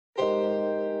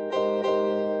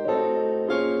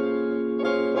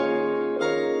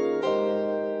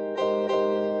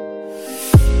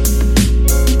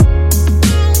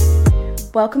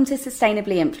Welcome to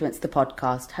Sustainably Influenced, the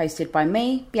podcast, hosted by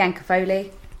me, Bianca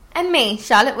Foley. And me,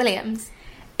 Charlotte Williams.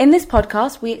 In this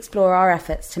podcast, we explore our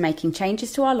efforts to making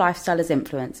changes to our lifestyle as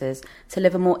influencers, to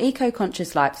live a more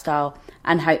eco-conscious lifestyle,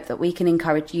 and hope that we can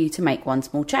encourage you to make one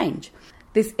small change.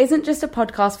 This isn't just a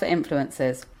podcast for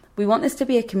influencers. We want this to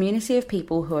be a community of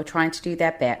people who are trying to do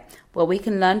their bit, where we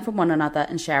can learn from one another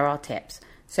and share our tips.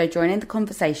 So join in the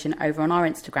conversation over on our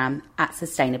Instagram at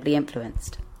Sustainably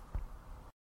Influenced.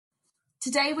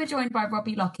 Today we're joined by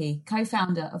Robbie Lockie,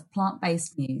 co-founder of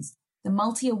Plant-Based News, the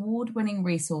multi-award-winning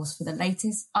resource for the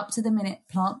latest up-to-the-minute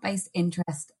plant-based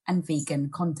interest and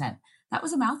vegan content. That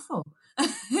was a mouthful.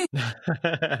 So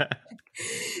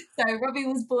Robbie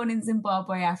was born in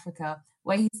Zimbabwe, Africa,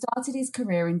 where he started his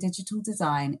career in digital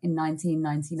design in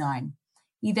 1999.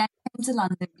 He then came to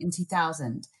London in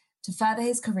 2000 to further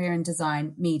his career in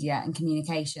design, media and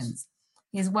communications.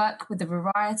 He has worked with a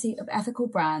variety of ethical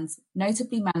brands,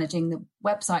 notably managing the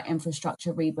website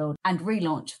infrastructure rebuild and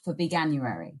relaunch for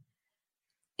Veganuary.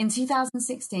 In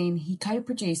 2016, he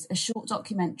co-produced a short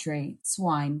documentary,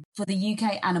 Swine, for the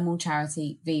UK animal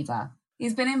charity Viva.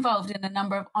 He's been involved in a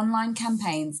number of online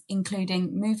campaigns,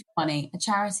 including Move Your Money, a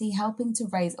charity helping to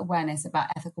raise awareness about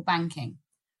ethical banking.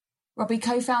 Robbie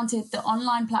co-founded the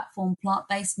online platform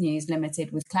Plant-Based News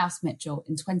Limited with Klaus Mitchell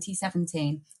in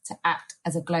 2017 to act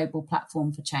as a global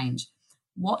platform for change.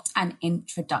 What an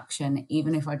introduction,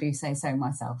 even if I do say so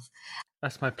myself.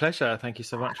 That's my pleasure. Thank you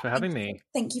so much for having me.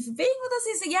 Thank you for being with us.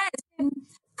 It's been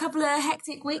a couple of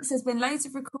hectic weeks. There's been loads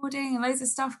of recording and loads of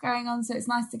stuff going on, so it's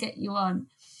nice to get you on.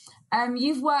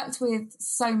 You've worked with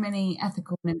so many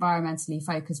ethical and environmentally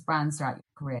focused brands throughout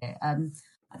your career.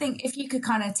 I think if you could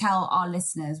kind of tell our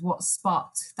listeners what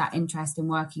sparked that interest in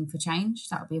working for change,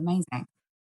 that would be amazing.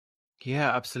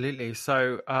 Yeah, absolutely.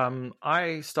 So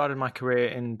I started my career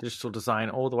in digital design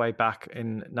all the way back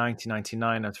in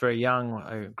 1999. I was very young.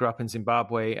 I grew up in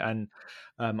Zimbabwe, and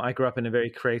I grew up in a very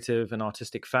creative and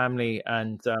artistic family.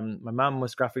 And my mum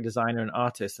was graphic designer and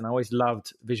artist, and I always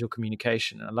loved visual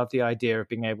communication. I loved the idea of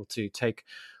being able to take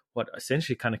what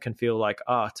essentially kind of can feel like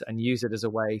art and use it as a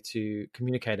way to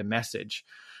communicate a message.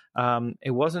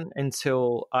 It wasn't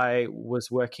until I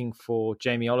was working for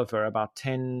Jamie Oliver about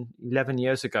 11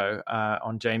 years ago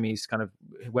on Jamie's kind of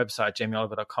website,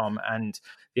 jamieoliver.com, and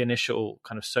the initial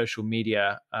kind of social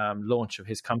media launch of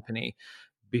his company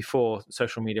before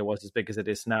social media was as big as it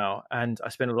is now. And I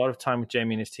spent a lot of time with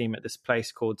Jamie and his team at this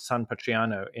place called San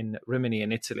Patriano in Rimini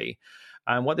in Italy.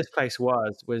 And what this place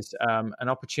was an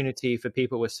opportunity for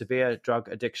people with severe drug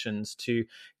addictions to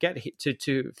get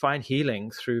to find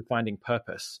healing through finding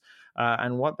purpose.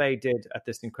 And what they did at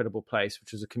this incredible place,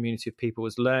 which was a community of people,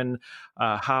 was learn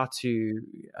how to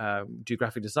do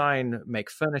graphic design, make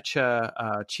furniture,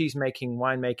 cheese making,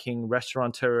 wine making,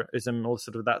 restaurateurism, all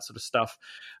sort of that sort of stuff.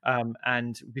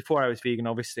 And before I was vegan,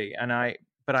 obviously,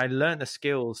 but I learned the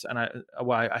skills, and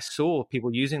I saw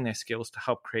people using their skills to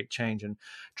help create change and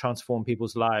transform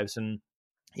people's lives. And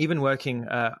even working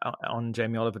on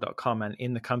jamieoliver.com and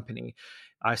in the company,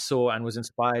 I saw and was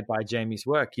inspired by Jamie's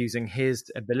work, using his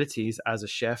abilities as a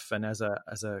chef and as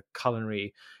a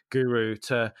culinary guru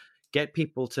to get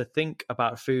people to think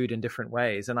about food in different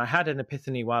ways. And I had an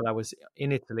epiphany while I was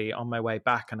in Italy on my way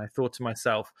back, and I thought to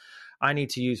myself, I need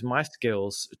to use my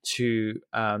skills to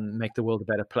make the world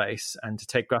a better place, and to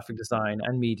take graphic design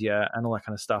and media and all that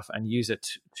kind of stuff and use it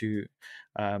to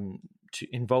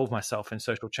involve myself in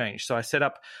social change. So I set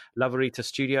up Lavarita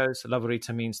Studios.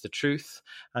 Lavarita means the truth,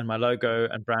 and my logo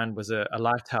and brand was a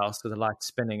lighthouse with a light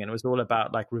spinning, and it was all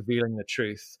about like revealing the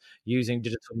truth using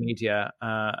digital media.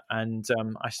 And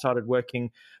I started working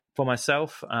for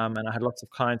myself, and I had lots of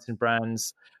clients and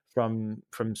brands from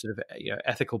sort of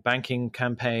ethical banking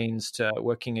campaigns to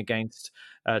working against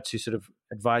to sort of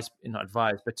not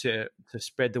advise, but to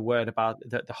spread the word about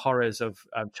the horrors of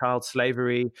child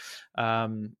slavery.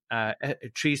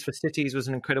 Trees for Cities was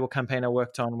an incredible campaign I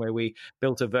worked on, where we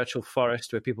built a virtual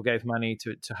forest where people gave money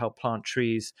to help plant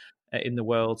trees in the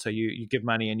world. So you give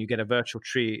money and you get a virtual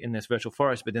tree in this virtual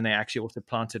forest, but then they actually also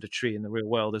planted a tree in the real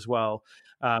world as well.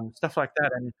 Stuff like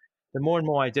that. And the more and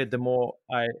more I did, the more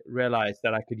I realized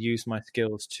that I could use my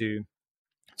skills to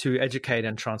educate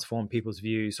and transform people's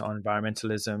views on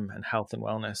environmentalism and health and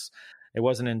wellness. It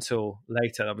wasn't until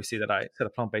later, obviously, that I set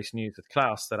up Plant-Based News with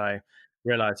Klaus that I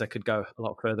realized I could go a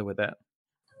lot further with it.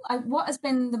 What has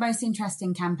been the most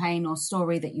interesting campaign or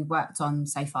story that you've worked on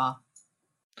so far?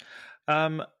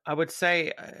 I would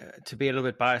say, to be a little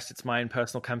bit biased, it's my own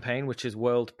personal campaign, which is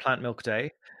World Plant Milk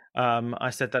Day. I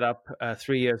set that up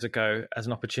 3 years ago as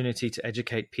an opportunity to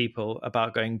educate people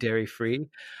about going dairy free.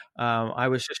 I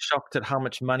was just shocked at how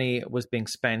much money was being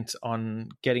spent on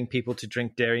getting people to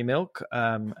drink dairy milk,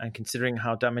 and considering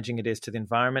how damaging it is to the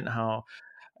environment, how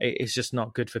it's just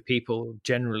not good for people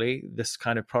generally, this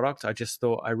kind of product. I just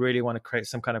thought I really want to create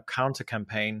some kind of counter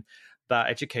campaign that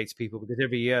educates people, because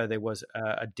every year there was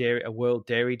a World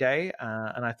Dairy Day,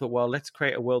 and I thought, well, let's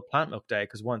create a World Plant Milk Day,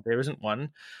 because there isn't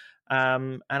one.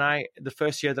 And the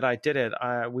first year that I did it,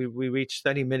 we reached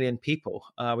 30 million people.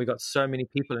 We got so many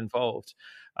people involved,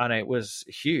 and it was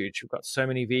huge. We got so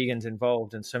many vegans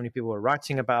involved, and so many people were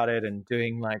writing about it and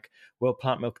doing like World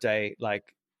Plant Milk Day,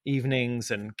 like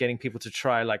evenings, and getting people to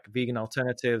try like vegan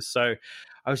alternatives. So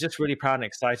I was just really proud and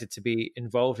excited to be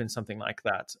involved in something like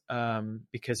that,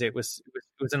 because it was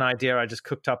an idea I just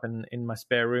cooked up in my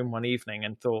spare room one evening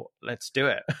and thought, let's do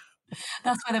it.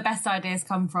 That's where the best ideas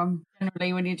come from,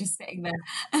 generally, when you're just sitting there.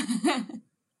 Oh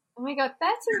my God,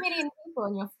 30 million people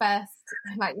in your first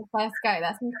go.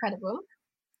 That's incredible.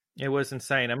 It was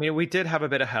insane. I mean, we did have a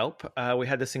bit of help. We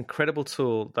had this incredible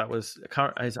tool that is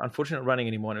unfortunately not running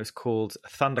anymore, and it was called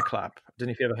Thunderclap. I don't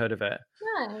know if you ever heard of it.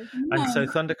 No. And so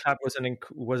Thunderclap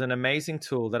was an amazing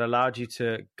tool that allowed you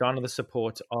to garner the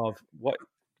support of what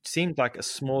seemed like a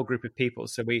small group of people.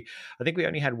 So I think we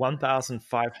only had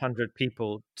 1,500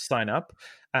 people sign up.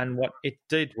 And what it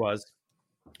did was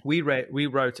we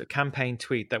wrote a campaign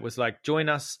tweet that was like, join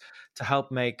us to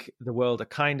help make the world a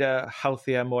kinder,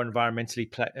 healthier, more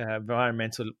environmentally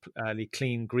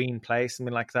clean, green place,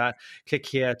 something like that. Click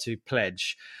here to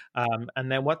pledge.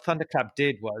 And then what Thunderclap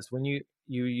did was, when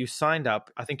you signed up,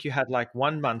 I think you had like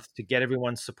 1 month to get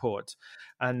everyone's support.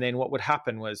 And then what would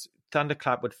happen was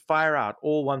Thunderclap would fire out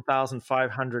all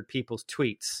 1,500 people's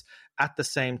tweets at the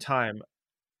same time,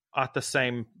 at the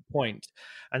same point.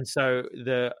 And so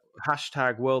the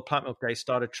hashtag World Plant Milk Day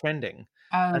started trending.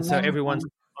 And so everyone's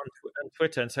on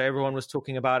Twitter. And so everyone was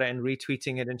talking about it and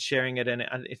retweeting it and sharing it. And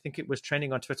I think it was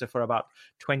trending on Twitter for about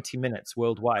 20 minutes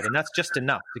worldwide. And that's just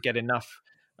enough to get enough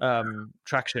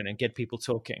traction and get people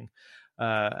talking.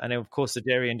 And of course, the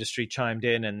dairy industry chimed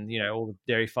in, and all the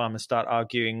dairy farmers start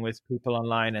arguing with people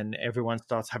online, and everyone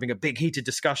starts having a big heated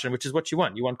discussion, which is what you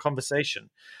want. You want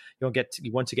conversation. You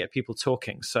want to get people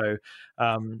talking. So,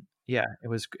 yeah, it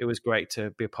was great to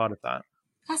be a part of that.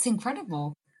 That's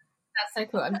incredible. That's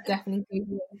so cool. I'm definitely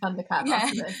Googling Thunderclap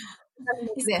after this.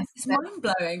 It's mind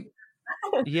blowing.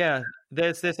 Yeah,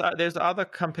 there's other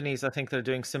companies I think that are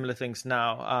doing similar things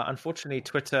now. Unfortunately,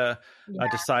 Twitter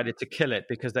decided to kill it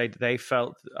because they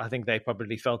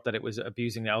probably felt that it was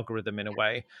abusing the algorithm in a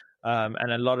way,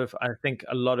 and a lot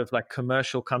of like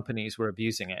commercial companies were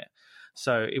abusing it.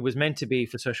 So it was meant to be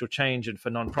for social change and for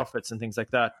nonprofits and things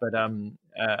like that, but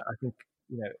I think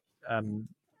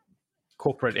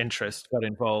corporate interest got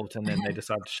involved, and then they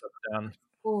decided to shut it down.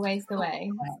 Always the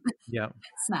way. Yeah.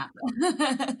 Snap.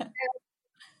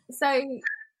 So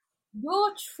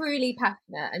you're truly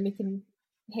passionate, and we can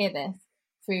hear this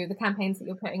through the campaigns that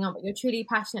you're putting on, but you're truly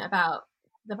passionate about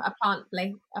a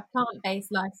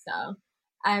plant-based lifestyle.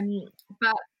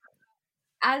 But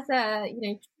as a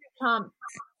true plant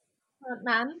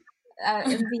man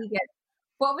and vegan,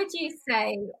 what would you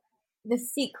say the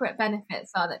secret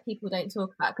benefits are that people don't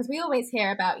talk about? Because we always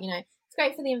hear about, it's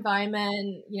great for the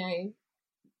environment,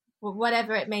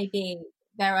 whatever it may be.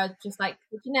 There are just like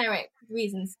generic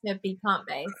reasons to be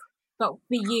plant-based. But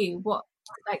for you,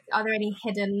 are there any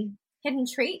hidden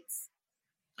treats?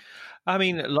 I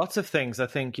mean, lots of things. I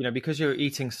think, because you're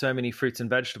eating so many fruits and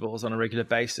vegetables on a regular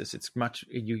basis, it's much,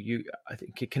 I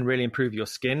think it can really improve your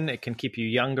skin. It can keep you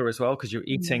younger as well, because you're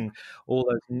eating all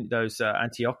those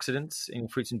antioxidants in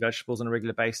fruits and vegetables on a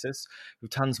regular basis. You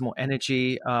have tons more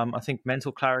energy. I think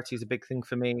mental clarity is a big thing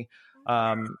for me.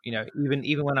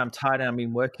 Even when I'm tired and I've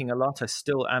been working a lot, I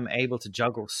still am able to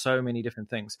juggle so many different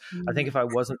things. I think if I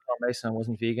wasn't plant-based and I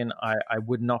wasn't vegan, I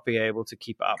would not be able to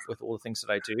keep up with all the things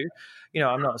that I do.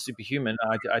 I'm not a superhuman.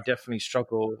 I definitely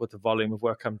struggle with the volume of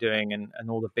work I'm doing and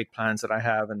all the big plans that I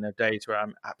have, and the days where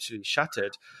I'm absolutely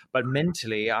shattered. But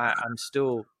mentally, I'm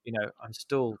still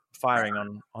firing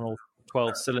on all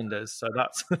 12 cylinders. So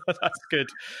that's good.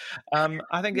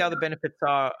 I think the other benefits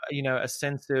are, a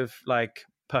sense of like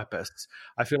purpose.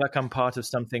 I feel like I'm part of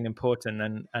something important,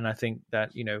 and I think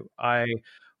that I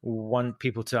want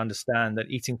people to understand that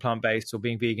eating plant-based or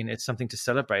being vegan, it's something to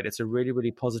celebrate. It's a really,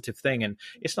 really positive thing, and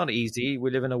it's not easy.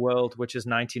 We live in a world which is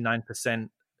 99%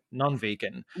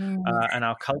 non-vegan, and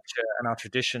our culture and our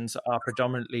traditions are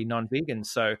predominantly non-vegan.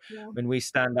 So when we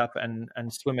stand up and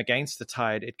swim against the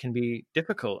tide, it can be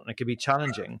difficult and it can be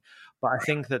challenging. But I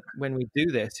think that when we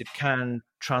do this, it can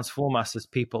transform us as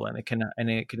people, and it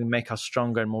can make us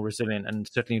stronger and more resilient, and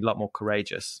certainly a lot more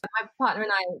courageous. My partner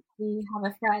and I, we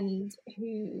have a friend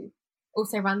who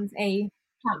also runs a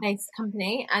plant-based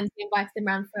company, and we invited them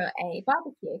around for a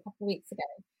barbecue a couple of weeks ago.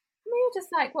 And we were just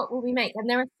like, what will we make? And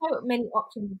there are so many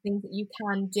options of things that you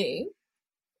can do,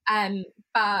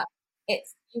 but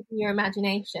it's using your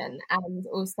imagination and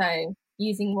also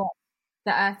using what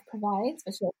the earth provides,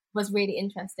 which was really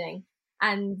interesting.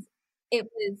 And it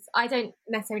was, I don't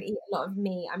necessarily eat a lot of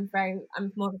meat. I'm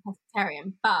more of a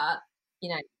pescatarian, but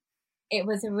it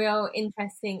was a real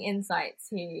interesting insight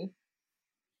to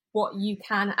what you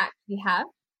can actually have,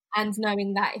 and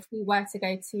knowing that if we were to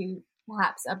go to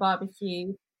perhaps a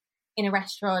barbecue in a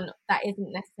restaurant that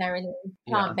isn't necessarily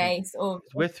plant-based, or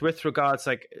with regards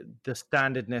like the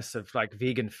standardness of like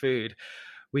vegan food,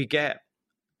 we get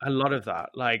a lot of that.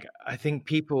 Like, I think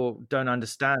people don't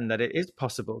understand that it is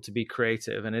possible to be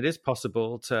creative, and it is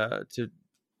possible to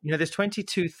there's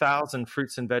 22,000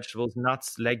 fruits and vegetables,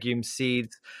 nuts, legumes,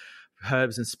 seeds,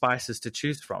 herbs and spices to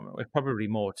choose from. Probably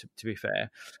more, to be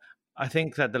fair. I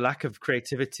think that the lack of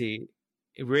creativity,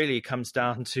 it really comes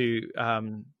down to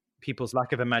people's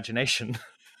lack of imagination.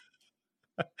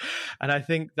 And I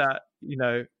think that,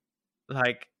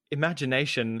 like,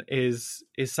 imagination is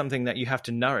something that you have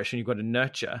to nourish and you've got to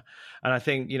nurture. And I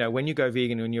think, when you go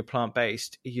vegan and you're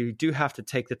plant-based, you do have to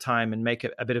take the time and make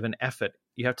a bit of an effort.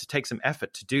 You have to take some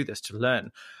effort to do this, to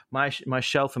learn. My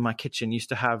shelf in my kitchen used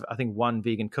to have, I think, one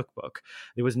vegan cookbook.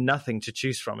 There was nothing to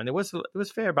choose from. And it was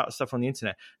fair about stuff on the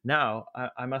internet. Now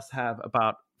I must have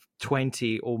about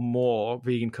 20 or more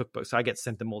vegan cookbooks. I get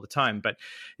sent them all the time, but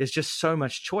there's just so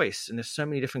much choice, and there's so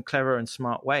many different clever and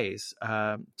smart ways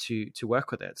to work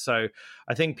with it. So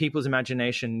I think people's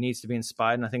imagination needs to be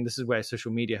inspired, and I think this is where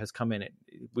social media has come in.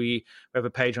 We have a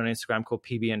page on Instagram called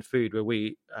PBN Food, where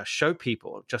we show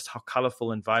people just how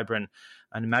colorful and vibrant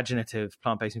and imaginative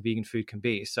plant-based and vegan food can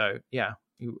be. So yeah,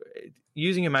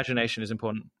 using imagination is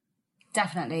important.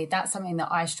 Definitely. That's something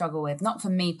that I struggle with, not for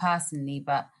me personally,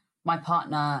 but my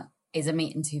partner is a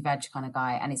meat and two veg kind of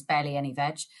guy, and it's barely any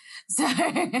veg. So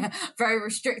very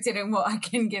restricted in what I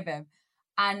can give him.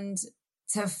 And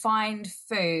to find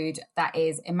food that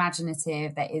is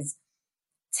imaginative, that is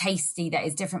tasty, that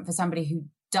is different for somebody who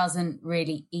doesn't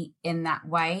really eat in that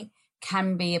way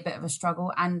can be a bit of a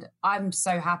struggle. And I'm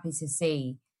so happy to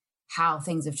see how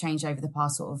things have changed over the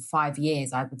past sort of 5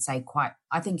 years. I would say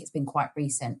I think it's been quite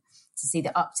recent to see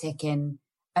the uptick in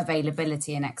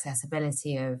availability and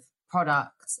accessibility of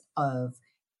products, of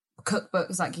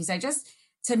cookbooks, like you say, just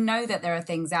to know that there are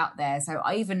things out there. So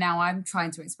even now I'm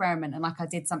trying to experiment, and like I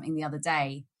did something the other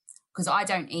day, because I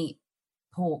don't eat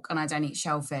pork and I don't eat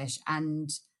shellfish, and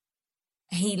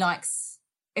he likes,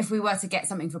 if we were to get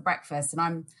something for breakfast, and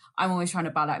I'm always trying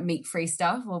to buy like meat-free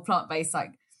stuff or plant-based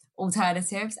like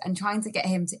alternatives, and trying to get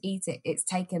him to eat it, it's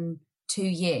taken 2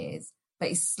 years, but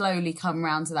he's slowly come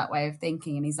around to that way of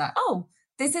thinking, and he's like, oh,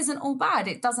 this isn't all bad.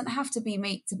 It doesn't have to be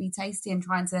meat to be tasty, and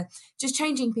trying to just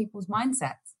changing people's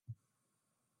mindsets.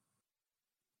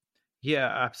 Yeah,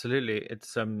 absolutely.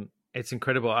 It's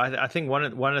incredible. I think one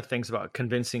of the things about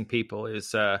convincing people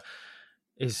is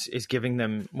giving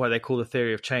them what they call the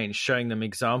theory of change, showing them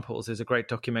examples. There's a great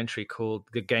documentary called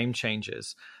The Game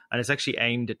Changers, and it's actually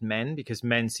aimed at men, because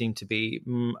men seem to be,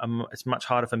 it's much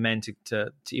harder for men to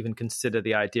even consider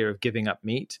the idea of giving up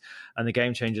meat. And The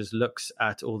Game Changers looks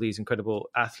at all these incredible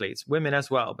athletes, women as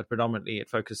well, but predominantly it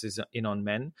focuses in on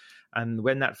men. And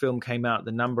when that film came out,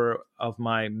 the number of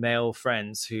my male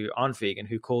friends who aren't vegan,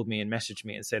 who called me and messaged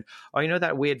me and said, oh,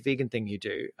 that weird vegan thing you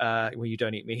do where you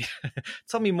don't eat meat,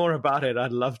 tell me more about it.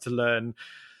 I'd love to learn.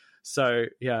 So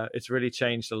yeah, it's really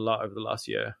changed a lot over the last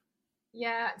year.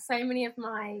 Yeah, so many of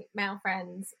my male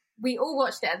friends, we all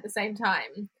watched it at the same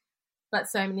time, but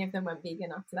so many of them went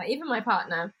vegan after that. Even my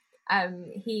partner,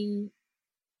 he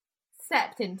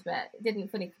stepped into it, didn't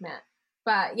fully commit.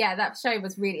 But yeah, that show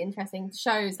was really interesting. It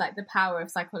shows like the power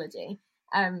of psychology,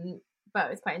 but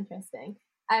it was quite interesting.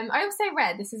 I also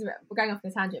read, we're going off on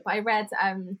a tangent, but I read,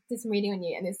 did some reading on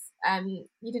you, and this,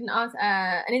 you did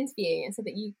an interview and said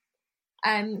that you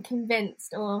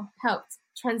convinced or helped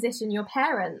transition your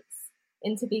parents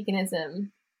into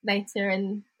veganism later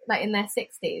in their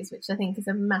 60s, which I think is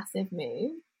a massive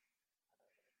move.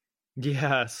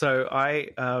 Yeah, so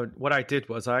what I did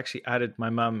was I actually added my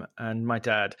mum and my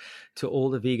dad to all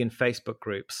the vegan Facebook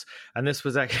groups, and this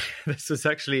was actually this was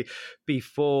actually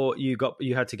before you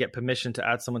had to get permission to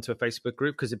add someone to a Facebook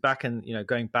group, because back in,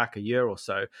 going back a year or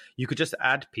so, you could just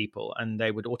add people and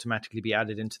they would automatically be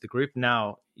added into the group.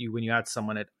 Now when you add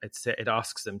someone, it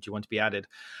asks them, do you want to be added?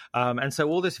 And so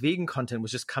all this vegan content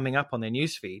was just coming up on their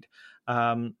newsfeed.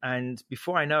 And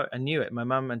before I knew it, my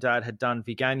mum and dad had done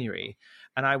Veganuary,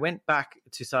 and I went back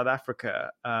to South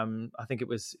Africa. I think it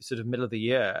was sort of middle of the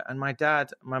year, and my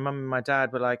mum and my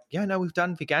dad were like, "Yeah, no, we've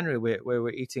done Veganuary. We're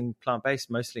eating plant-based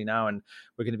mostly now, and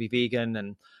we're going to be vegan."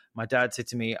 And my dad said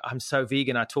to me, "I'm so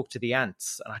vegan, I talk to the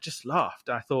ants." And I just laughed.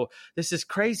 I thought, this is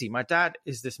crazy. My dad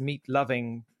is this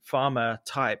meat-loving farmer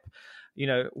type.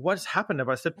 What's happened? Have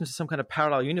I slipped into some kind of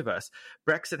parallel universe?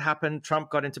 Brexit happened, Trump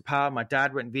got into power, my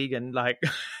dad went vegan. Like,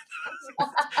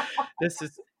 this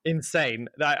is insane.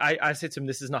 I said to him,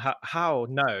 this is not how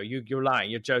no, you're lying,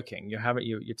 you're joking,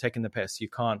 you're taking the piss. You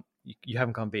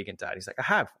haven't gone vegan, Dad. He's like,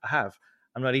 I have.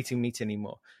 I'm not eating meat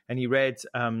anymore. And he read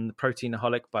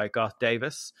Proteinaholic by Garth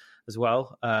Davis as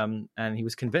well, and he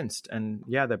was convinced. And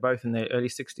yeah, they're both in their early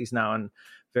 60s now and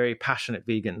very passionate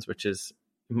vegans, which is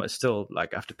still,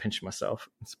 like, I have to pinch myself.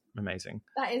 It's amazing.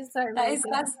 That is so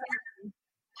amazing.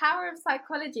 Power of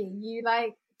psychology. You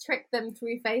trick them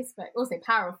through Facebook. Also,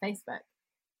 power of Facebook.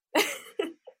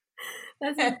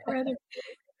 That's incredible.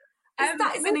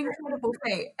 That is an incredible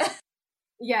feat.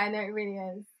 Yeah, no, it really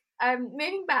is.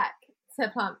 Moving back to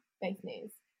plant-based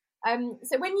news.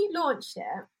 So when you launched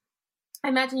it, I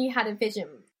imagine you had a vision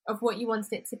of what you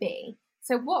wanted it to be.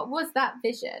 So what was that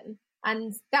vision?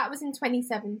 And that was in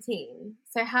 2017.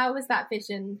 So how has that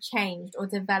vision changed or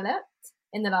developed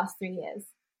in the last 3 years?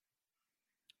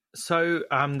 So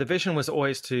the vision was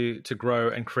always to grow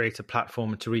and create a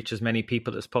platform to reach as many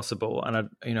people as possible. And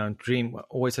I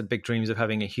always had big dreams of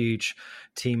having a huge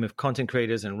team of content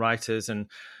creators and writers. And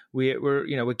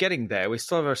we're getting there. We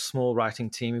still have a small writing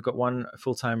team. We've got one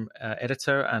full-time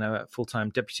editor and a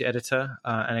full-time deputy editor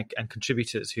and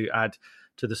contributors who add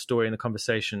to the story and the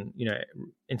conversation,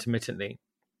 intermittently.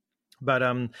 But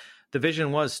the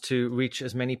vision was to reach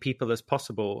as many people as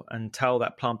possible and tell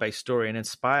that plant-based story and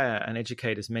inspire and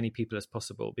educate as many people as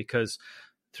possible, because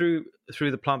through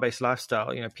the plant-based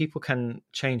lifestyle, people can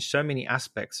change so many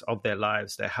aspects of their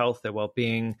lives, their health, their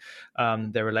well-being,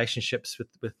 their relationships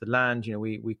with the land.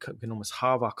 We can almost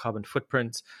halve our carbon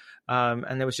footprint.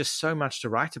 And there was just so much to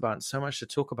write about and so much to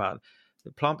talk about.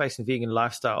 The plant-based and vegan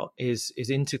lifestyle is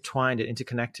intertwined and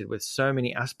interconnected with so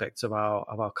many aspects of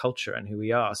our culture and who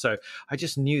we are. So I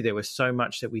just knew there was so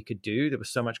much that we could do. There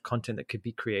was so much content that could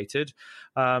be created.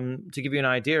 To give you an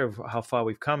idea of how far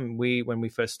we've come, when we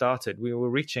first started, we were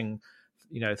reaching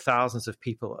thousands of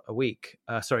people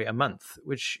a month,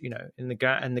 which in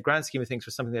the grand scheme of things,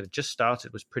 for something that had just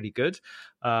started, was pretty good.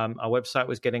 Our website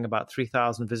was getting about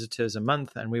 3,000 visitors a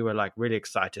month, and we were really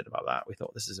excited about that. We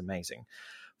thought, this is amazing.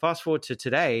 Fast forward to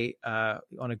today,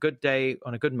 on a good day,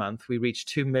 on a good month, we reach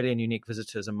 2 million unique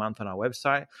visitors a month on our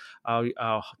website.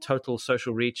 Our total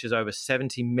social reach is over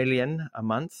 70 million a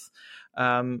month.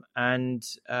 And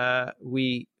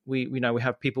we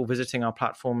have people visiting our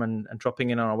platform and dropping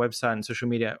in on our website and social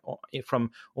media from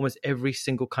almost every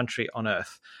single country on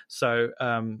earth. So,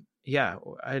 I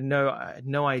had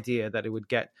no idea that it would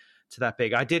get to that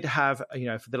big. I did have,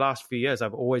 for the last few years,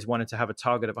 I've always wanted to have a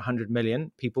target of 100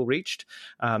 million people reached.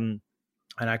 And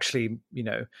actually,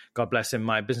 God bless him,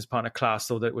 my business partner, Klaus,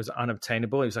 thought that it was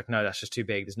unobtainable. He was like, no, that's just too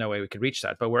big. There's no way we could reach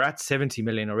that. But we're at 70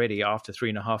 million already after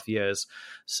 3.5 years.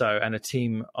 So, and a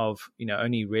team of,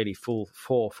 only really four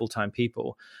full-time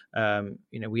people.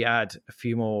 We add a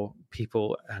few more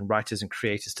people and writers and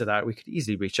creators to that, we could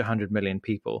easily reach 100 million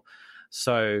people.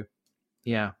 So,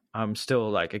 yeah, I'm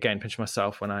still again, pinch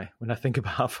myself when I think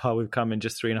about how far we've come in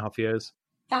just 3.5 years.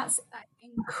 That's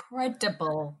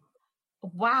incredible.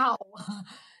 Wow.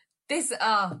 It's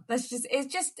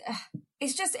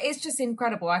just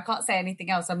incredible. I can't say anything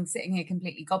else. I'm sitting here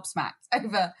completely gobsmacked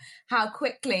over how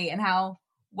quickly and how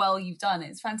well you've done.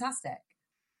 It's fantastic.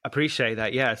 Appreciate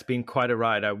that. Yeah, it's been quite a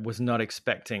ride. I was not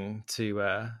expecting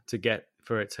to get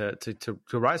for it to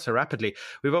rise so rapidly.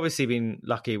 We've obviously been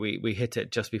lucky. We hit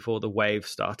it just before the wave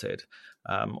started.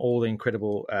 All the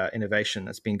incredible innovation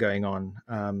that's been going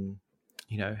on,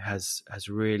 has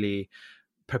really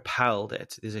propelled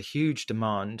it. There's a huge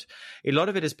demand. A lot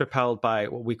of it is propelled by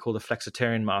what we call the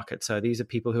flexitarian market. So these are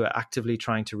people who are actively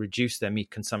trying to reduce their meat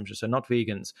consumption. So not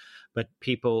vegans, but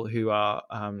people who are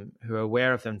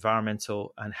aware of the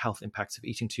environmental and health impacts of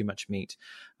eating too much meat.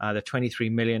 There are 23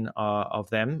 million of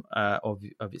them.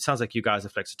 It sounds like you guys are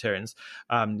flexitarians.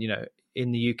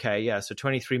 In the UK, yeah. So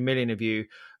 23 million of you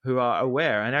who are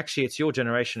aware, and actually it's your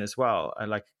generation as well,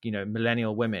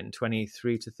 millennial women,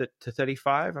 23 to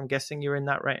 35. I'm guessing you're in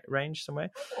that range somewhere.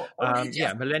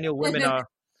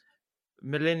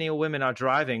 Millennial women are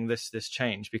driving this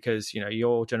change, because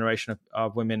your generation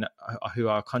of women who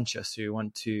are conscious, who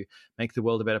want to make the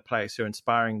world a better place, who are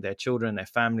inspiring their children, their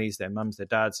families, their mums, their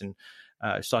dads, and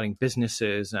starting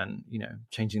businesses and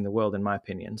changing the world, in my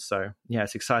opinion. So yeah,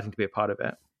 it's exciting to be a part of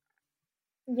it.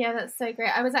 Yeah, that's so great.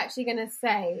 I was actually going to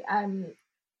say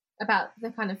about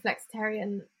the kind of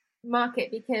flexitarian market,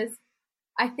 because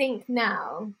I think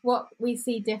now what we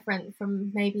see different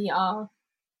from maybe our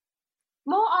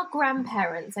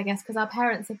grandparents, I guess, because our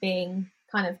parents are being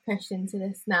kind of pushed into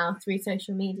this now through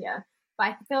social media. But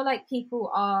I feel like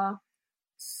people are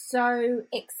so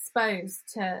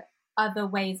exposed to other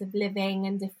ways of living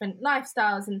and different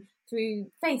lifestyles, and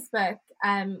through Facebook,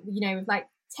 with like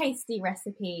tasty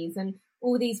recipes and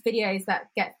all these videos that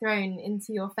get thrown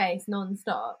into your face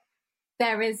non-stop,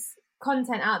 there is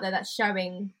content out there that's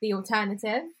showing the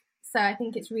alternative. So I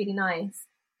think it's really nice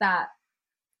that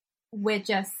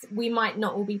we might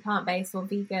not all be plant-based or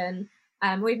vegan,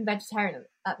 or even vegetarian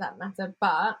at that matter,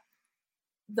 but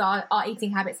our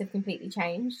eating habits have completely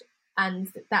changed.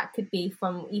 And that could be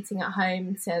from eating at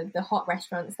home to the hot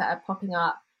restaurants that are popping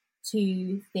up,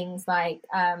 to things like,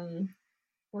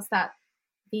 what's that?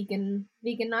 Vegan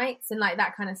nights and like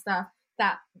that kind of stuff,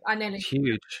 that I know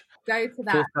huge. Go to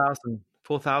that.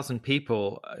 4,000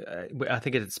 people. I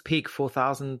think at its peak,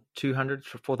 4,200,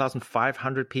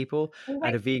 4,500 people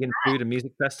at a vegan food and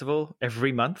music festival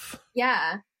every month.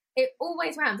 Yeah, it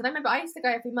always rounds. And I remember I used to go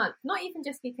every month, not even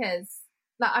just because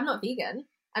I'm not vegan,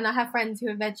 and I have friends who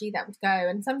are veggie that would go,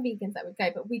 and some vegans that would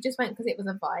go, but we just went because it was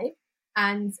a vibe,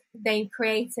 and they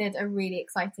created a really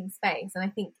exciting space. And I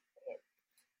think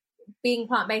being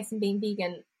plant-based and being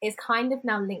vegan is kind of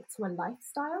now linked to a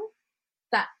lifestyle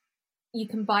that you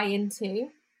can buy into,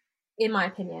 in my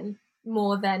opinion,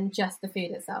 more than just the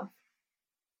food itself.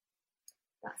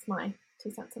 That's my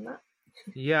 2 cents on that.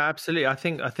 Yeah, absolutely. I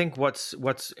think what's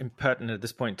important at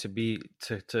this point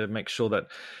to make sure that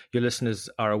your listeners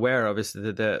are aware of is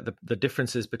the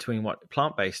differences between what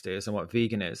plant-based is and what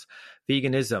vegan is.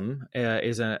 Veganism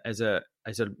is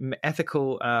an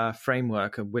ethical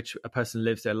framework in which a person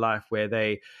lives their life, where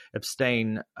they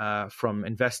abstain from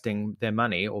investing their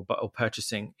money or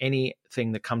purchasing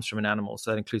anything that comes from an animal.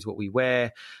 So that includes what we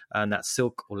wear, and that's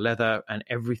silk or leather, and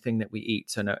everything that we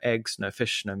eat. So no eggs, no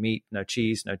fish, no meat, no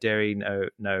cheese, no dairy,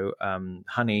 no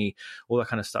honey, all that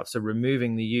kind of stuff. So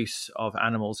removing the use of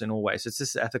animals in all ways. It's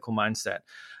this ethical mindset.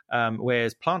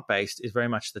 Whereas plant-based is very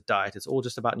much the diet. It's all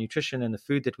just about nutrition and the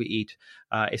food that we eat.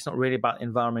 It's not really about the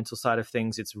environmental side of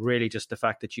things. It's really just the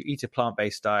fact that you eat a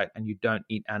plant-based diet and you don't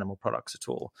eat animal products at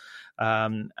all.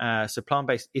 So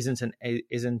plant-based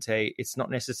it's not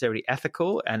necessarily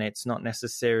ethical, and it's not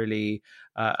necessarily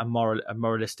a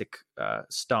moralistic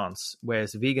stance.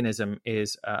 Whereas veganism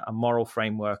is a moral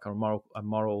framework, or a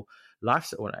moral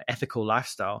lifestyle, or an ethical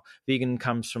lifestyle. Vegan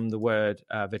comes from the word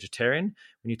vegetarian.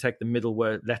 When you take the middle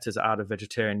word letters out of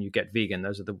vegetarian, you get vegan.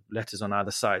 Those are the letters on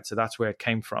either side. So that's where it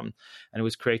came from, and it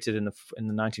was created in the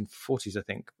 1940s. I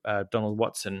think Donald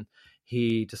Watson,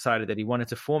 he decided that he wanted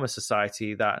to form a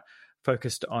society that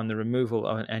focused on the removal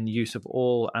and use of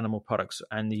all animal products,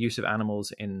 and the use of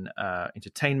animals in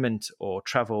entertainment or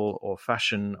travel or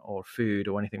fashion or food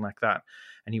or anything like that.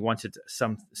 And he wanted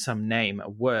some name, a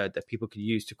word that people could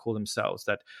use to call themselves.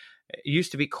 That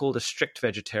used to be called a strict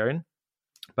vegetarian,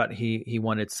 but he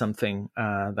wanted something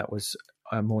that was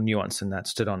more nuanced and that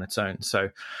stood on its own. So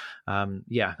I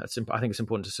think it's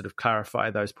important to sort of clarify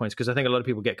those points, because I think a lot of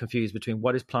people get confused between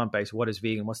what is plant-based, what is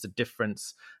vegan, what's the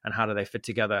difference, and how do they fit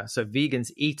together. So vegans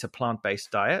eat a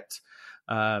plant-based diet.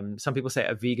 Some people say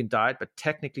a vegan diet, but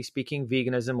technically speaking,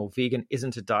 veganism or vegan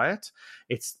isn't a diet.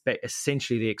 It's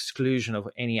essentially the exclusion of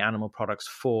any animal products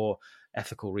for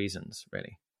ethical reasons,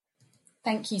 really.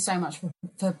 Thank you so much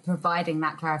for providing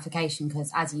that clarification,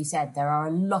 because as you said, there are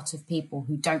a lot of people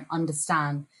who don't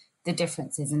understand the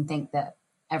differences and think that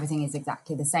everything is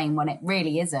exactly the same when it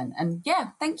really isn't. And yeah,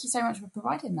 thank you so much for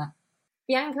providing that.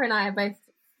 Bianca and I are both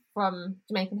from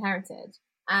Jamaican heritage,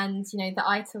 and the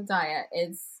ITIL diet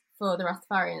is, for the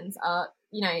Rastafarians,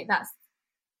 that's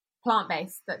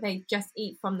plant-based, that they just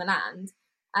eat from the land.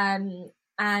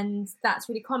 And that's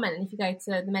really common. And if you go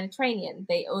to the Mediterranean,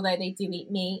 although they do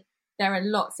eat meat, there are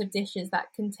lots of dishes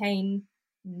that contain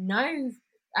no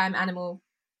animal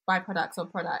byproducts or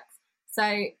products.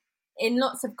 So in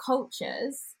lots of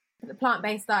cultures, the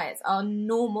plant-based diets are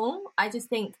normal. I just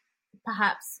think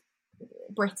perhaps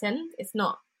Britain,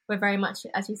 we're very much,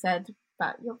 as you said,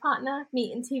 about your partner,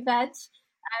 meat and 2 veg.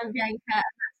 Bianca,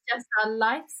 that's just our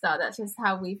lifestyle. That's just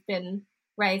how we've been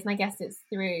raised. And I guess it's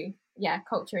through,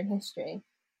 culture and history.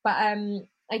 But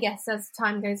I guess as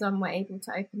time goes on, we're able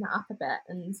to open that up a bit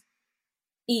and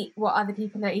eat what other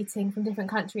people are eating from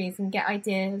different countries and get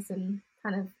ideas and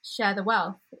kind of share the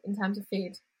wealth in terms of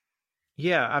food.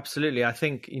 Yeah, absolutely. I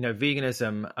think,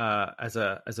 veganism as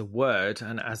a word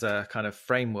and as a kind of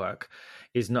framework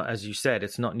is not, as you said,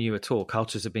 it's not new at all.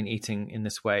 Cultures have been eating in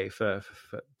this way for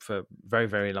very,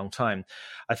 very long time.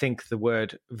 I think the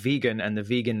word vegan and the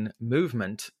vegan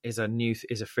movement is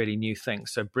a fairly new thing.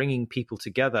 So bringing people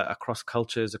together across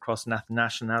cultures, across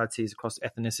nationalities, across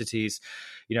ethnicities,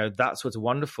 that's what's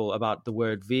wonderful about the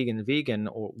word vegan. Vegan,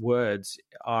 or words,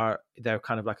 they're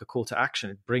kind of like a call to action.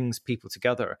 It brings people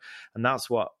together. And that's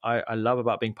what I love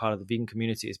about being part of the vegan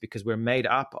community, is because we're made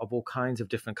up of all kinds of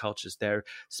different cultures. They're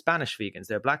Spanish vegans,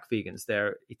 they're Black vegans,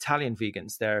 they're Italian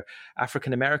vegans, they're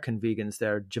African-American vegans,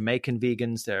 they're Jamaican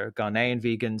vegans, they're Ghanaian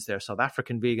vegans, they're South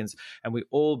African vegans. And we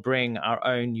all bring our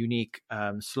own unique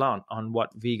slant on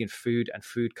what vegan food and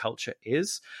food culture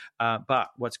is. But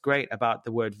what's great about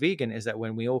the word vegan is that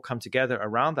when we all come together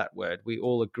around that word, we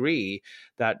all agree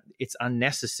that it's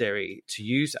unnecessary to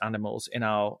use animals in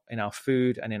our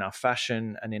food and in our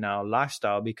fashion and in our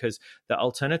lifestyle, because the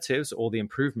alternatives, or the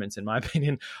improvements, in my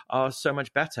opinion, are so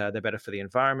much better. They're better for the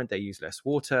environment. They use less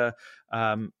water,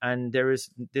 and there's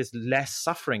less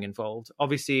suffering involved.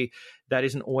 Obviously, that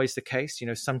isn't always the case.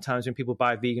 Sometimes when people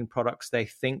buy vegan products, they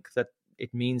think that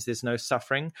it means there's no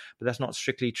suffering, but that's not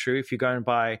strictly true. If you go and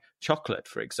buy chocolate,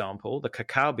 for example, the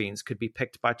cacao beans could be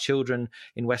picked by children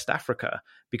in West Africa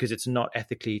because it's not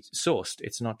ethically sourced.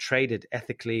 It's not traded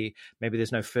ethically. Maybe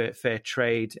there's no fair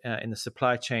trade in the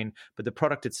supply chain, but the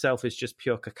product itself is just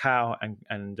pure cacao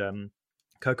and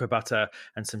cocoa butter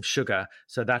and some sugar.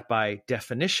 So that by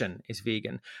definition is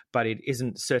vegan, but it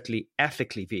isn't certainly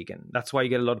ethically vegan. That's why you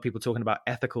get a lot of people talking about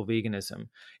ethical veganism.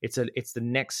 It's the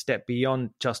next step beyond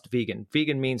just vegan.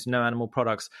 Vegan means no animal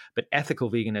products, but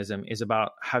ethical veganism is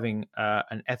about having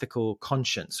an ethical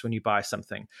conscience when you buy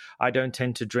something. I don't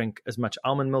tend to drink as much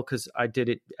almond milk as I did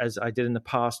in the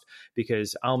past,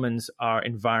 because almonds are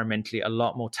environmentally a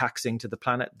lot more taxing to the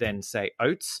planet than, say,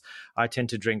 oats. I tend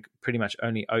to drink pretty much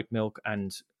only oat milk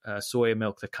and soya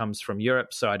milk that comes from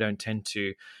Europe. So I don't tend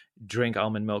to drink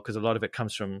almond milk because a lot of it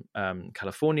comes from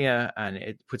California, and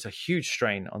it puts a huge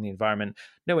strain on the environment,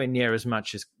 nowhere near as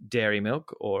much as dairy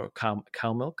milk or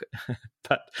cow milk.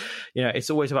 But, it's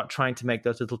always about trying to make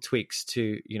those little tweaks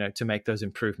to make those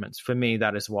improvements. For me,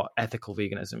 that is what ethical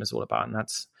veganism is all about. And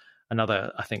that's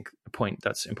another, I think, point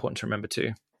that's important to remember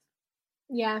too.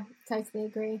 Yeah, totally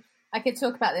agree. I could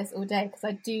talk about this all day,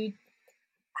 because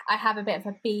I have a bit of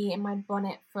a bee in my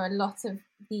bonnet for a lot of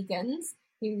vegans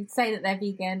who say that they're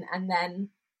vegan and then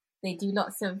they do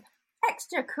lots of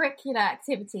extracurricular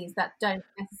activities that don't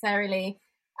necessarily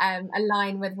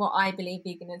align with what I believe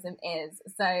veganism is.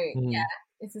 So yeah,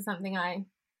 this is something I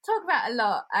talk about a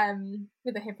lot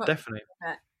with the hip hop. Definitely.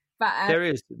 But there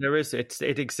is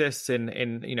it exists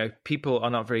in people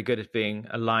are not very good at being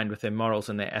aligned with their morals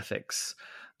and their ethics.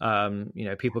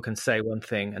 People can say one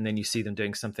thing and then you see them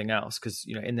doing something else, because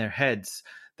in their heads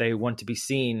they want to be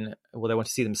seen, well, they want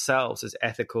to see themselves as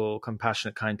ethical,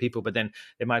 compassionate, kind people, but then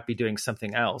they might be doing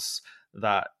something else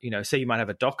that, say you might have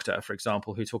a doctor, for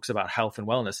example, who talks about health and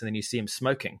wellness, and then you see him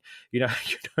smoking. You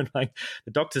don't like,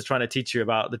 the doctor's trying to teach you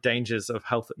about the dangers of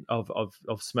health of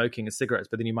smoking and cigarettes,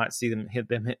 but then you might see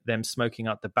them smoking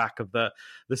out the back of the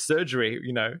surgery,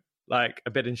 like a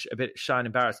bit shy and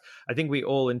embarrassed. I think we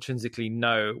all intrinsically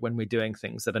know when we're doing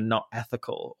things that are not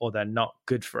ethical or they're not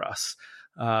good for us.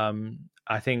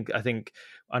 I think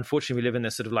unfortunately we live in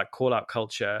this sort of like call out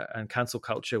culture and cancel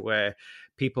culture where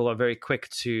people are very quick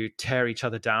to tear each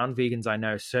other down. Vegans, I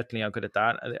know, certainly are good at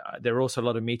that. There are also a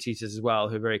lot of meat eaters as well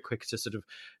who are very quick to sort of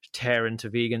tear into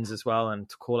vegans as well and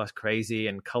to call us crazy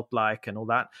and cult-like and all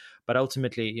that. But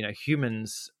ultimately,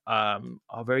 humans are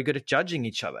very good at judging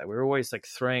each other. We're always like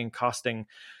casting,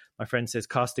 my friend says,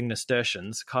 casting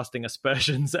aspersions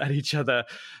at each other,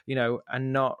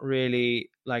 and not really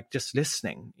like just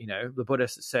listening. The Buddha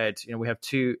said, we have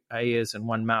 2 ears and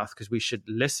 1 mouth because we should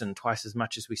listen twice as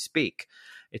much as we speak.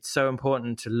 It's so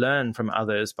important to learn from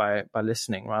others by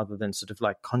listening rather than sort of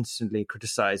like constantly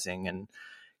criticizing and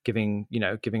giving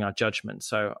our judgment.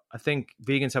 So I think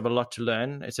vegans have a lot to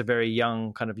learn. It's a very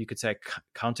young kind of, you could say,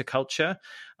 counterculture,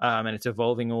 and it's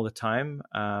evolving all the time.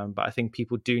 But I think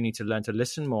people do need to learn to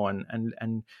listen more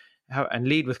and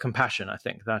lead with compassion. I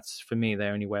think that's, for me, the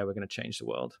only way we're going to change the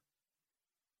world.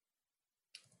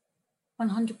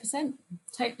 100%.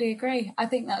 Totally agree. I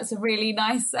think that's a really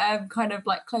nice kind of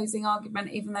like closing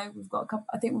argument, even though we've got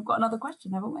I think we've got another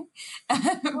question, haven't we?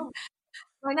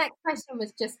 My next question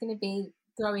was just going to be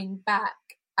going back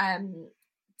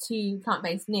to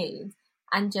plant-based news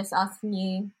and just asking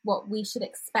you what we should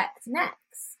expect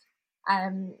next.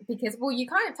 Because, well, you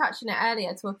kind of touched on it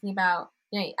earlier, talking about,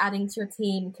 adding to your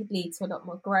team could lead to a lot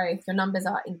more growth. Your numbers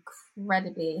are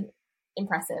incredibly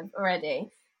impressive already.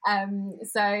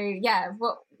 So yeah,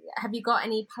 what have you got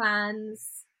any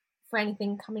plans for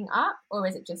anything coming up, or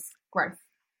is it just growth?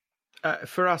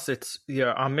 For us, it's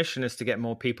our mission is to get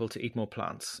more people to eat more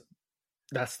plants.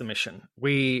 That's the mission.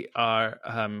 We are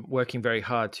working very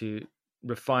hard to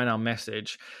refine our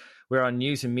message. We're on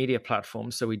news and media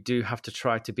platforms, so we do have to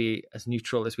try to be as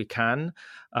neutral as we can.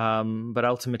 But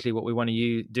ultimately, what we want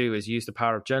to do is use the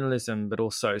power of journalism, but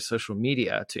also social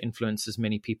media, to influence as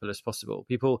many people as possible.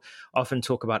 People often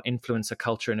talk about influencer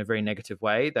culture in a very negative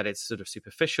way, that it's sort of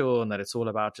superficial and that it's all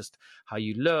about just how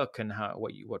you look and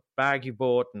what bag you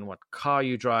bought and what car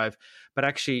you drive. But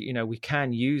actually, we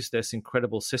can use this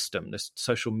incredible system, this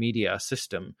social media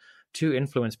system, to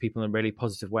influence people in a really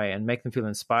positive way and make them feel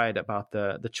inspired about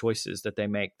the choices that they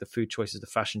make, the food choices, the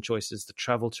fashion choices, the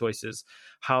travel choices,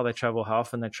 how they travel, how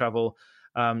often they travel.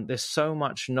 There's so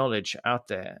much knowledge out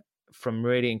there from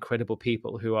really incredible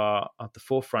people who are at the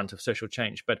forefront of social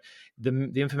change. But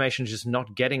the information is just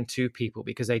not getting to people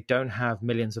because they don't have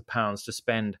millions of pounds to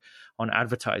spend on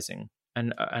advertising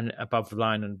and above the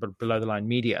line and below the line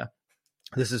media.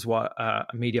 This is what a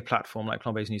media platform like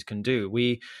Plant-Based News can do.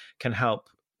 We can help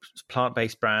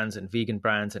plant-based brands and vegan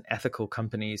brands and ethical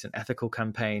companies and ethical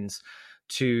campaigns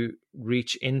to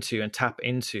reach into and tap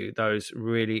into those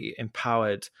really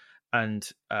empowered and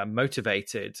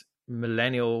motivated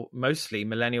mostly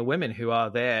millennial women who are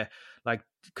there, like,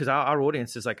 because our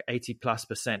audience is like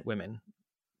 80+% women,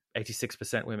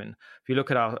 86% women. If you look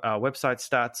at our website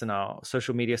stats and our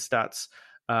social media stats,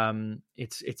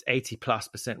 it's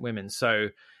 80+% women. So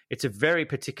it's a very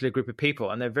particular group of people,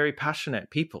 and they're very passionate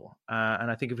people.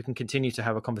 And I think if we can continue to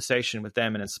have a conversation with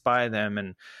them and inspire them,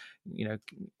 and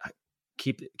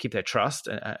keep their trust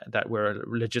that we're a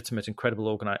legitimate and credible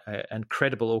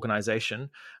organization,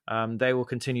 they will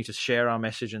continue to share our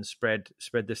message and spread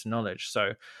this knowledge. So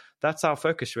that's our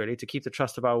focus, really, to keep the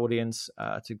trust of our audience,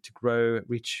 to grow,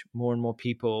 reach more and more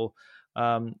people,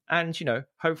 and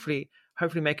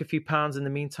hopefully make a few pounds in the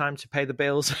meantime to pay the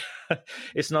bills.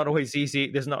 It's not always easy.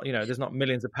 There's not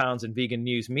millions of pounds in vegan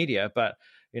news media, but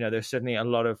there's certainly a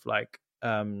lot of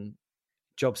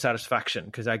job satisfaction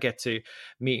because I get to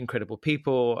meet incredible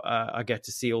people. I get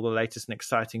to see all the latest and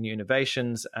exciting new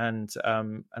innovations, and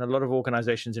a lot of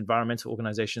organizations, environmental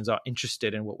organizations, are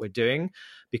interested in what we're doing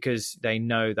because they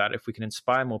know that if we can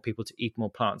inspire more people to eat more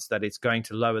plants, that it's going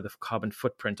to lower the carbon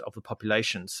footprint of the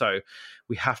population. So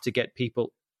we have to get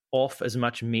people off as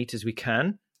much meat as we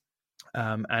can,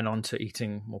 and onto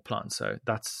eating more plants. So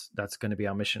that's going to be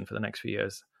our mission for the next few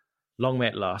years. Long may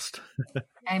it last.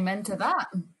 Amen to that.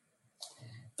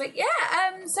 But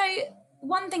yeah, so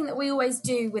one thing that we always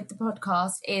do with the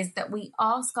podcast is that we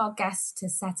ask our guests to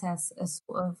set us a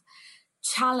sort of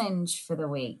challenge for the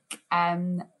week.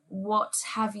 What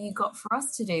have you got for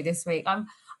us to do this week? I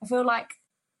feel like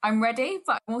I'm ready,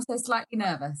 but I'm also slightly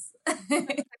nervous.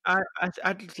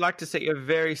 I'd like to set you a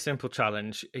very simple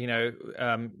challenge.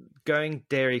 Going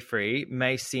dairy-free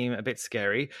may seem a bit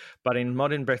scary, but in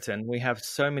modern Britain, we have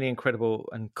so many incredible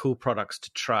and cool products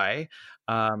to try.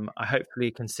 I hopefully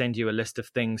can send you a list of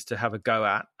things to have a go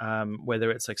at,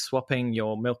 whether it's like swapping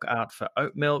your milk out for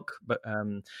oat milk, but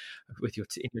with your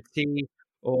tea,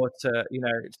 or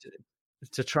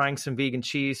to trying some vegan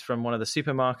cheese from one of the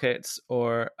supermarkets,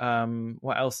 or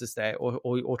what else is there,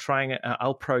 or trying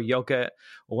Alpro yogurt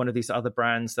or one of these other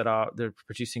brands they're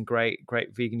producing great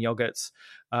vegan yogurts,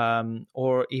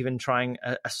 or even trying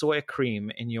a soya cream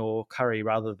in your curry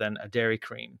rather than a dairy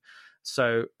cream.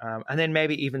 So and then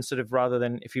maybe even sort of, rather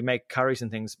than, if you make curries and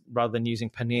things, rather than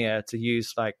using paneer, to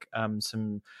use like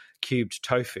some cubed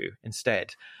tofu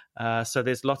instead. So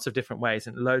there's lots of different ways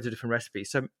and loads of different recipes.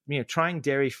 So, trying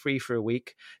dairy free for a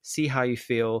week, see how you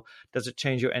feel. Does it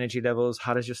change your energy levels?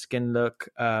 How does your skin look?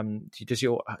 Does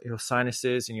your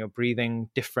sinuses and your breathing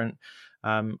different?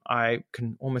 I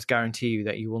can almost guarantee you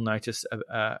that you will notice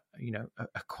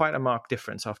quite a marked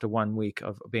difference after 1 week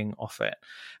of being off it.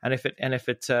 And if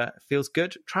it feels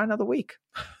good, try another week.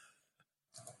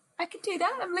 I could do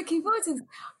that. I'm looking forward to this.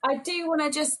 I do want to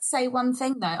just say one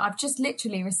thing, though. I've just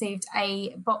literally received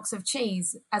a box of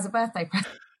cheese as a birthday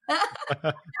present. So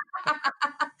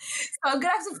I'm going to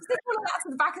have to stick all of that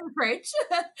to the back of the fridge,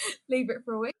 leave it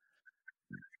for a week.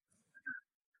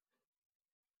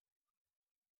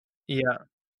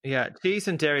 Yeah, cheese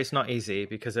and dairy is not easy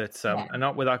because it's and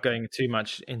not without going too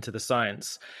much into the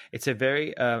science. It's a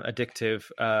very addictive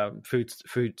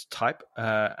food type.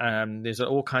 There's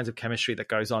all kinds of chemistry that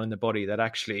goes on in the body that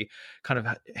actually kind of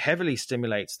heavily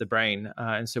stimulates the brain.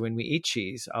 And so when we eat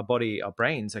cheese, our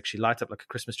brains actually light up like a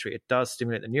Christmas tree. It does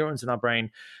stimulate the neurons in our brain,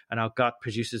 and our gut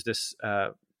produces this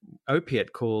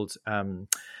opiate called my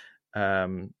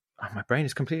brain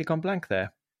has completely gone blank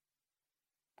there.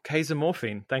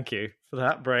 Casomorphine. Thank you for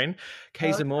that, brain.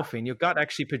 Casomorphine. Your gut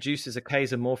actually produces a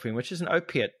casomorphine, which is an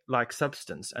opiate-like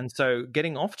substance. And so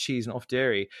getting off cheese and off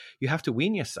dairy, you have to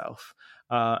wean yourself.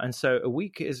 And so a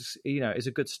week is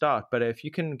a good start. But if you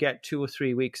can get 2 or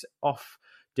 3 weeks off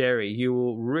dairy, you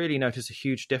will really notice a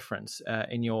huge difference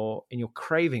in your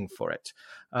craving for it.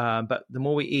 But the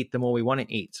more we eat, the more we want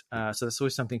to eat. So that's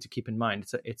always something to keep in mind.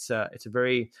 It's a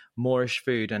very Moorish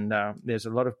food, and there's a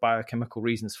lot of biochemical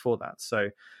reasons for that. So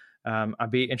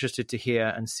I'd be interested to hear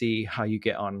and see how you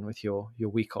get on with your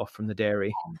week off from the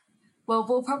dairy. Well,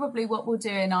 what we'll do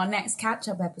in our next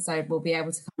catch-up episode, we'll be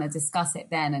able to kind of discuss it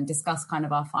then and discuss kind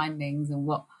of our findings and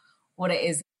what it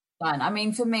is done. I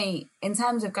mean, for me, in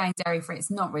terms of going dairy-free, it's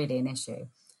not really an issue.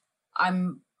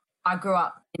 I grew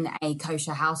up in a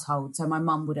kosher household, so my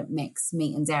mum wouldn't mix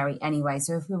meat and dairy anyway.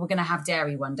 So if we were going to have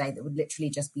dairy one day, that would literally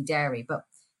just be dairy. But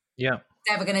yeah, if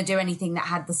they were going to do anything that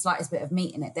had the slightest bit of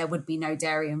meat in it, there would be no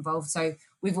dairy involved. So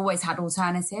we've always had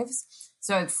alternatives.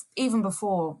 So even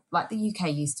before, like the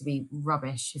UK used to be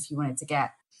rubbish if you wanted to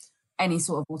get any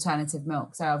sort of alternative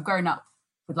milk. So I've grown up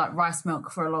with like rice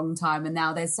milk for a long time, and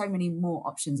now there's so many more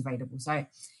options available. So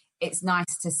it's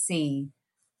nice to see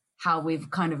how we've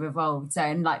kind of evolved. So,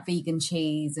 and like vegan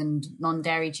cheese and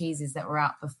non-dairy cheeses that were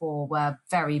out before were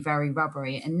very, very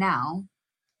rubbery. And now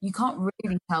you can't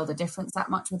really tell the difference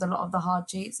that much with a lot of the hard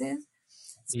cheeses.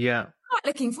 So yeah. I'm quite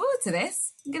looking forward to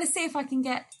this. I'm going to see if I can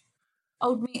get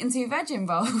old meat and 2 veg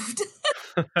involved.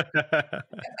 That's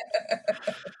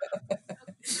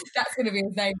going to be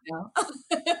his name now.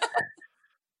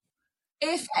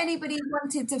 If anybody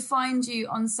wanted to find you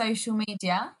on social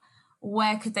media,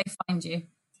 where could they find you?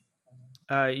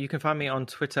 You can find me on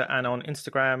Twitter and on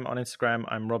Instagram. On Instagram,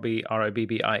 I'm Robbie,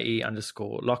 ROBBIE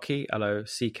 _Lockie,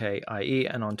 LOCKIE.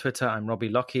 And on Twitter, I'm Robbie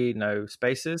Lockie, no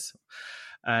spaces.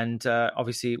 And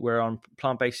obviously, we're on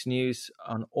Plant-Based News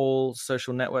on all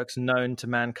social networks known to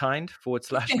mankind /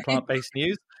 Plant-Based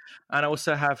News. And I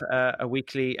also have a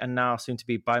weekly and now soon to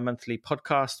be bi-monthly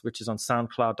podcast, which is on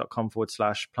soundcloud.com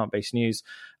 / Plant-Based News,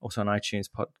 also on iTunes,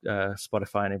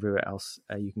 Spotify, and everywhere else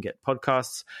you can get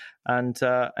podcasts. And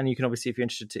you can obviously, if you're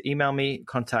interested, to email me,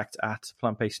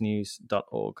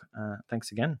 contact@plantbasednews.org.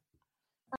 Thanks again.